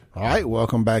All right,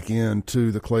 welcome back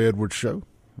into the Clay Edwards Show.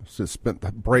 Just spent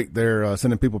the break there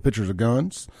sending people pictures of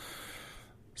guns.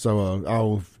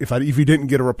 So if you didn't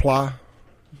get a reply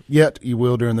yet, you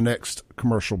will during the next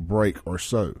commercial break or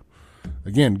so.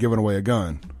 Again, giving away a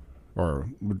gun, or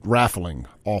raffling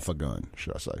off a gun,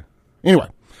 should I say. Anyway,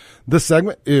 this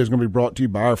segment is going to be brought to you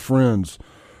by our friends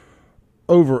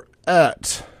over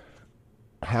at,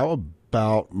 how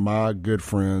about my good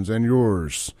friends and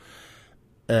yours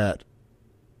at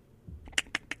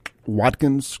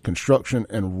Watkins Construction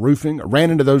and Roofing. I ran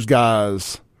into those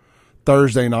guys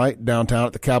Thursday night downtown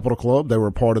at the Capitol Club. They were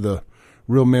a part of the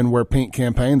Real Men Wear Pink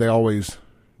campaign. They always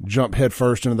jump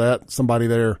headfirst into that. Somebody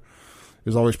there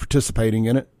is always participating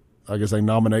in it. I guess they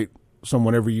nominate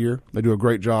someone every year. They do a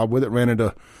great job with it. Ran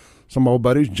into some old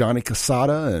buddies, Johnny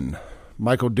Casada and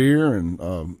Michael Deere,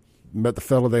 and met the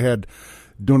fellow they had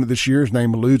doing it this year. His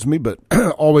name eludes me, but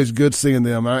always good seeing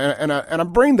them. And I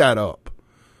bring that up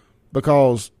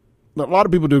because a lot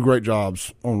of people do great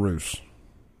jobs on roofs.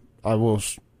 I will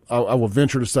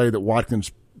venture to say that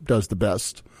Watkins does the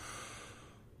best.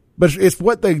 But it's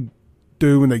what they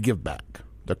do when they give back.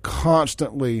 They're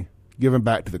constantly giving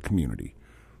back to the community.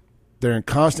 They're in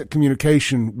constant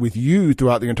communication with you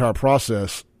throughout the entire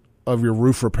process of your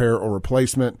roof repair or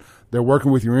replacement. They're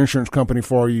working with your insurance company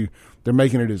for you. They're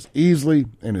making it as easily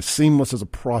and as seamless as a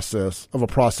process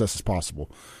as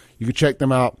possible. You can check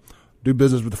them out. Do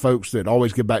business with the folks that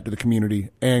always give back to the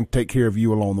community and take care of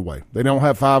you along the way. They don't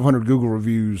have 500 Google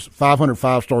reviews, 500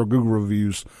 five-star Google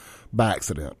reviews by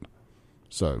accident.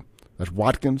 So that's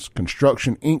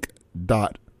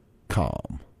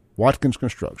WatkinsConstructionInc.com. Watkins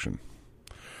Construction.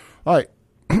 All right,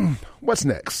 what's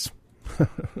next?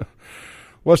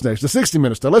 What's next? The 60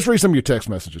 Minutes stuff. Let's read some of your text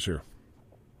messages here.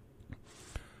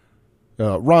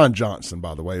 Ron Johnson,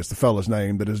 by the way, is the fella's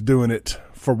name that is doing it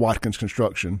for Watkins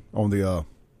Construction on the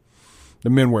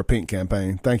Men Wear Pink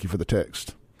campaign. Thank you for the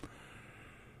text.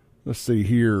 Let's see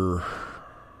here.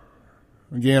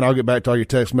 Again, I'll get back to all your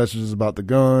text messages about the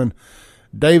gun.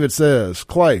 David says,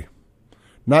 Clay,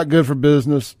 not good for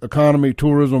business, economy,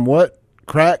 tourism, what?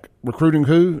 Crack, recruiting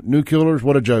who? New killers,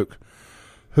 what a joke.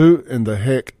 Who in the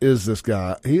heck is this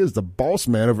guy? He is the boss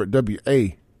man over at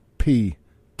WAPT.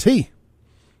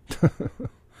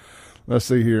 Let's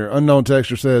see here. Unknown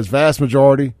texter says, vast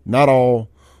majority, not all,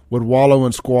 would wallow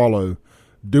and squallow,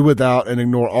 do without and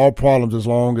ignore all problems as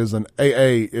long as an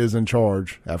AA is in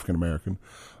charge, African American,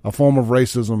 a form of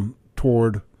racism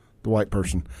toward the white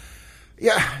person.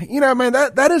 Yeah, man,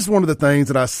 that is one of the things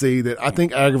that I see that I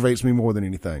think aggravates me more than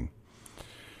anything,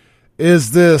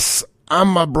 is this I'm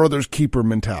my brother's keeper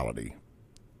mentality.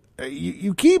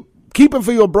 You keep keeping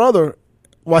for your brother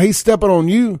while he's stepping on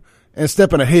you and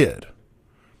stepping ahead.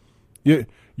 You're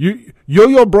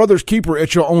your brother's keeper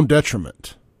at your own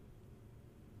detriment.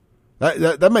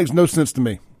 That makes no sense to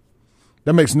me.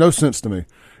 That makes no sense to me.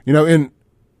 In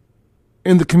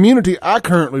the community I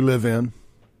currently live in,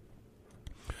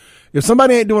 if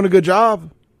somebody ain't doing a good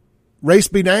job, race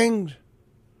be danged,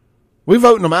 we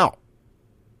voting them out.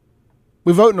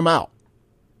 We voting them out,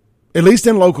 at least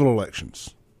in local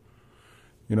elections.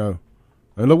 And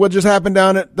look what just happened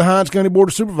down at the Hinds County Board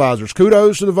of Supervisors.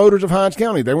 Kudos to the voters of Hinds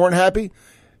County. They weren't happy.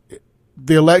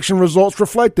 The election results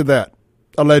reflected that,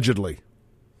 allegedly.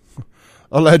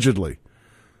 Allegedly.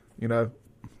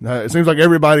 It seems like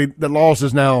everybody that lost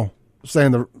is now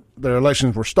saying their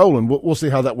elections were stolen. We'll see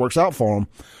how that works out for them.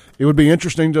 It would be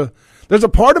interesting there's a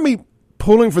part of me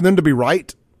pulling for them to be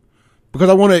right because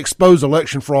I want to expose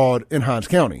election fraud in Hinds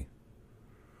County.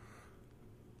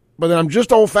 But then I'm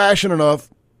just old-fashioned enough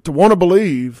to want to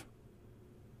believe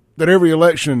that every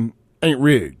election ain't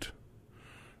rigged.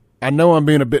 I know I'm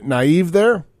being a bit naive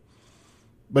there,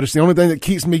 but it's the only thing that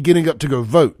keeps me getting up to go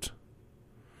vote.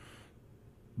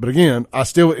 But again, I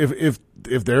still,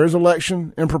 if there is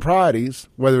election improprieties,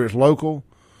 whether it's local,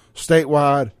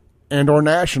 statewide, and or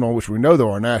national, which we know there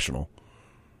are national,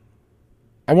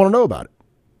 I want to know about it.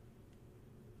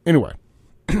 Anyway,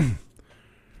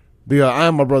 the I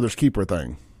am my brother's keeper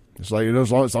thing. It's like,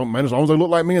 as long as they look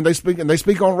like me and they speak on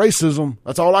racism,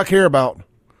 that's all I care about.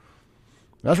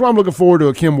 That's why I'm looking forward to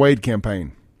a Kim Wade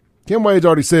campaign. Kim Wade's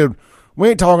already said we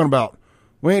ain't talking about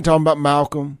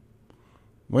Malcolm.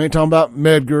 We ain't talking about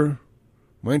Medgar.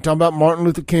 We ain't talking about Martin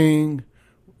Luther King.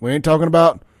 We ain't talking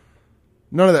about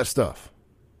none of that stuff.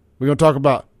 We're going to talk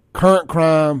about current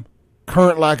crime,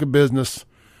 current lack of business,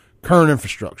 current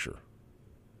infrastructure,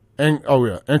 and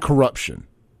corruption.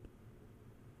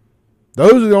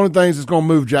 Those are the only things that's going to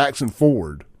move Jackson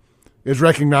forward, is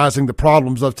recognizing the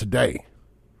problems of today,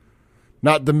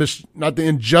 not the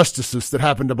injustices that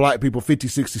happened to black people 50,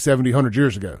 60, 70, 100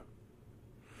 years ago.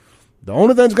 The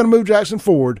only thing that's going to move Jackson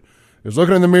forward is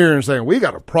looking in the mirror and saying, we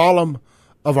got a problem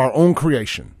of our own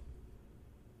creation.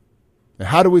 And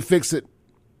how do we fix it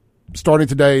starting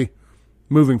today,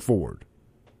 moving forward?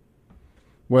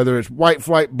 Whether it's white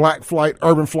flight, black flight,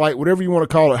 urban flight, whatever you want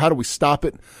to call it, how do we stop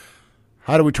it?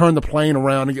 How do we turn the plane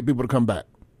around and get people to come back?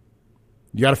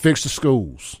 You got to fix the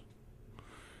schools.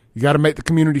 You got to make the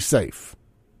community safe.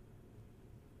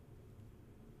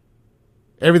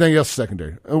 Everything else is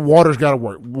secondary. And water's got to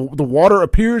work. The water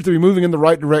appears to be moving in the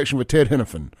right direction with Ted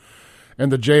Hennepin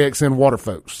and the JXN water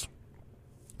folks.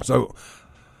 So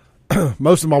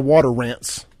most of my water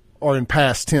rants are in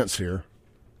past tense here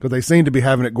because they seem to be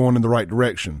having it going in the right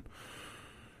direction.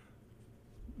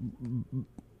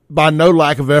 By no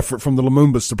lack of effort from the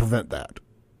Lumumbas to prevent that.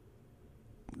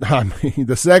 I mean,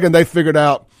 the second they figured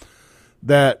out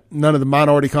that none of the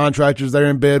minority contractors they're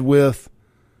in bed with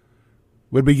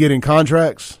would be getting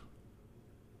contracts,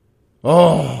 we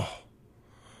got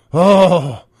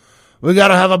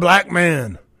to have a black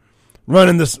man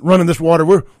running this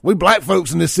water. We black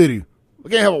folks in this city. We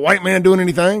can't have a white man doing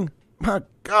anything. My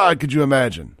God, could you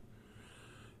imagine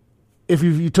if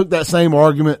you took that same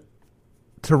argument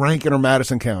to Rankin or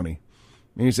Madison County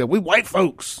and you said, we white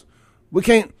folks, we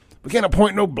can't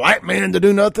appoint no black man to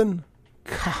do nothing.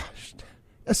 Gosh,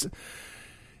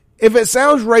 if it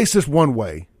sounds racist one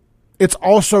way, it's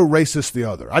also racist the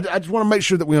other. I just want to make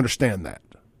sure that we understand that.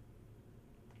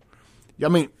 I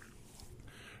mean,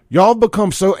 y'all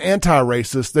become so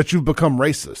anti-racist that you've become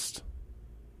racist.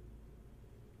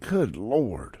 Good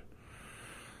Lord.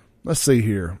 Let's see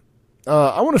here.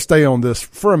 I want to stay on this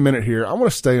for a minute here. I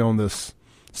want to stay on this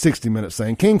 60 Minutes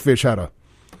thing. Kingfish had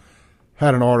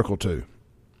an article too.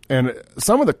 And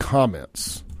some of the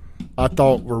comments I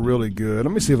thought were really good.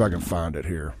 Let me see if I can find it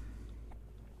here.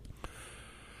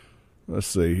 Let's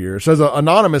see here. It says,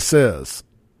 Anonymous says,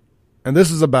 and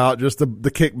this is about just the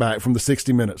kickback from the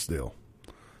 60 Minutes deal.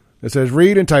 It says,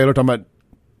 Reed and Taylor, talking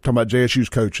about JSU's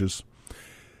coaches,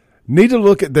 need to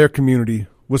look at their community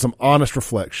with some honest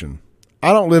reflection.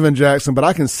 I don't live in Jackson, but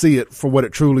I can see it for what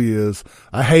it truly is,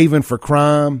 a haven for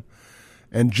crime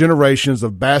and generations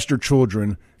of bastard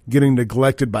children getting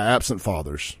neglected by absent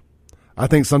fathers. I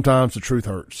think sometimes the truth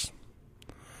hurts.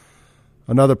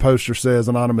 Another poster says,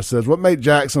 Anonymous says, what made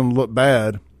Jackson look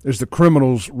bad is the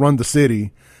criminals run the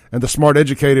city and the smart,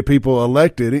 educated people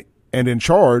elected and in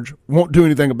charge won't do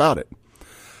anything about it.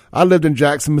 I lived in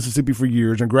Jackson, Mississippi for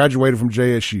years and graduated from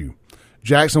JSU.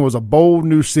 Jackson was a bold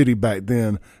new city back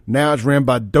then. Now it's ran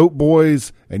by dope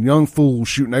boys and young fools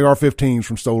shooting AR-15s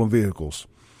from stolen vehicles.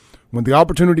 When the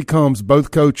opportunity comes,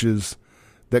 both coaches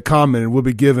that commented will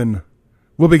be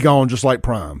gone just like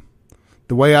Prime.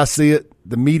 The way I see it,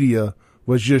 the media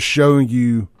was just showing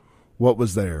you what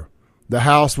was there. The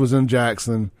house was in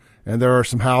Jackson, and there are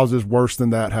some houses worse than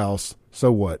that house.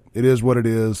 So what? It is what it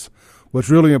is.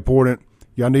 What's really important,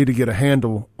 y'all need to get a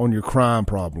handle on your crime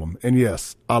problem. And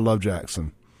yes, I love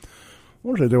Jackson. I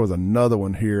want to say there was another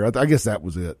one here. I guess that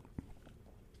was it.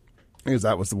 I guess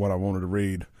that was the one I wanted to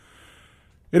read.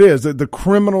 It is. The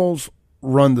criminals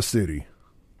run the city.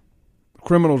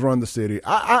 Criminals run the city.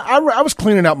 I was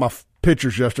cleaning out my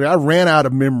pictures yesterday. I ran out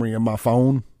of memory in my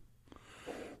phone.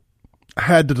 I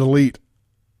had to delete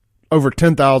over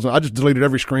 10,000. I just deleted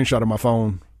every screenshot of my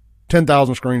phone.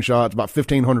 10,000 screenshots, about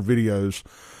 1,500 videos.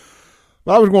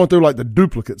 But I was going through like the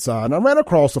duplicate side, and I ran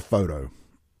across a photo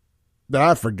that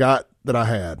I forgot that I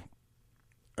had.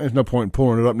 There's no point in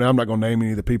pulling it up now. I'm not going to name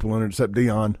any of the people in it except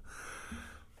Dion.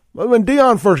 But when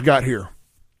Dion first got here,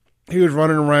 he was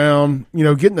running around,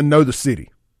 getting to know the city.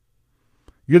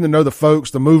 Getting to know the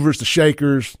folks, the movers, the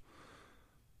shakers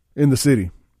in the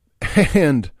city.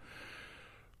 And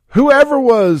whoever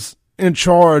was in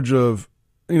charge of,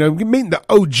 meeting the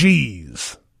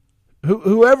OGs,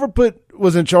 whoever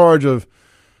was in charge of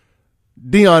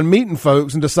Dion meeting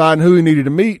folks and deciding who he needed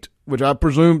to meet, which I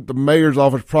presume the mayor's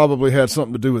office probably had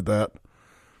something to do with that.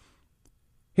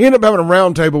 He ended up having a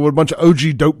round table with a bunch of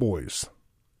OG dope boys.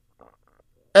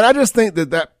 And I just think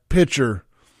that picture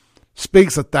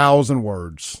speaks 1,000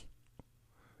 words.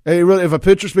 And if a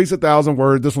picture speaks 1,000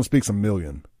 words, this one speaks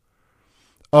 1,000,000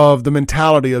 of the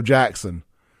mentality of Jackson,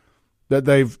 that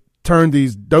they've turned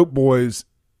these dope boys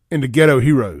into ghetto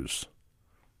heroes.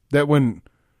 That when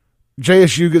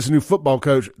JSU gets a new football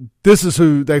coach, this is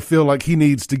who they feel like he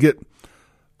needs to get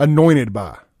anointed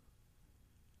by.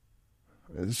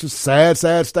 It's just sad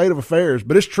state of affairs,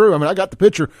 but it's true. I mean, I got the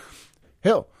picture.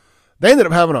 Hell, they ended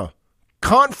up having a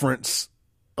conference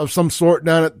of some sort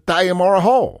down at Thalia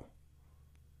Hall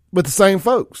with the same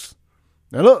folks.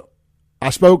 Now look, I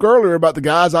spoke earlier about the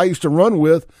guys I used to run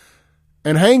with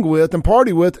and hang with and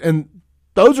party with, and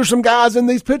Those are some guys in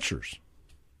these pictures.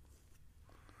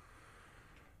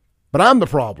 But I'm the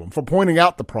problem for pointing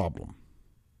out the problem.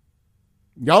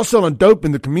 Y'all selling dope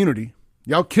in the community.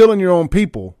 Y'all killing your own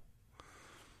people.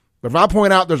 But if I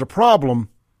point out there's a problem,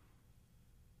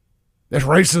 there's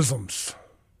racisms.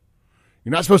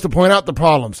 You're not supposed to point out the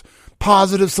problems.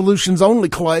 Positive solutions only,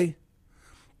 Clay.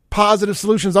 Positive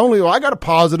solutions only. Well, I got a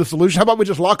positive solution. How about we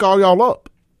just lock all y'all up?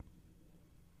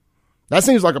 That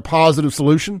seems like a positive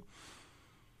solution.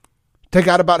 Take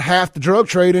out about half the drug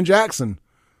trade in Jackson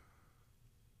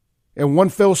in one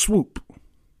fell swoop.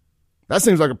 That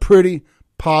seems like a pretty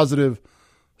positive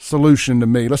solution to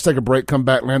me. Let's take a break, come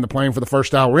back, land the plane for the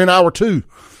first hour. We're in hour 2.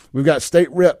 We've got State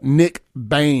Rep Nick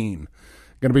Bain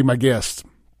going to be my guest.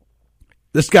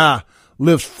 This guy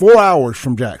lives 4 hours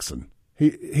from Jackson. He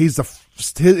is a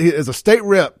state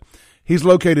rep. He's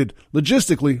located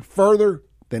logistically further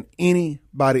than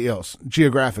anybody else,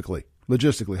 geographically,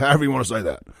 logistically, however you want to say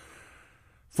that.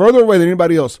 Further away than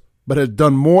anybody else, but has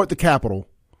done more at the Capitol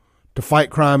to fight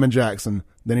crime in Jackson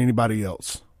than anybody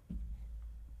else,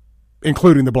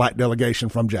 including the black delegation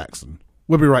from Jackson.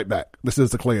 We'll be right back. This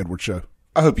is the Clay Edwards Show.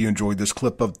 I hope you enjoyed this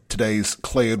clip of today's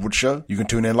Clay Edwards Show. You can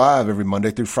tune in live every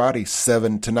Monday through Friday,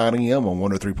 7 to 9 a.m. on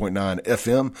 103.9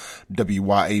 FM,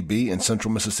 WYAB in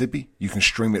Central Mississippi. You can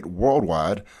stream it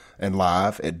worldwide and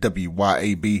live at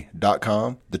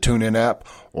WYAB.com, the TuneIn app,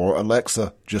 or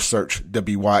Alexa. Just search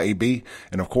WYAB.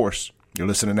 And of course, you're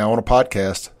listening now on a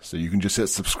podcast, so you can just hit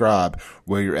subscribe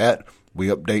where you're at. We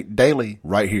update daily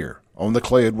right here on the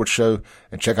Clay Edwards Show,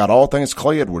 and check out all things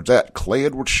Clay Edwards at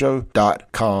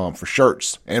ClayEdwardsShow.com for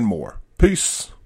shirts and more. Peace.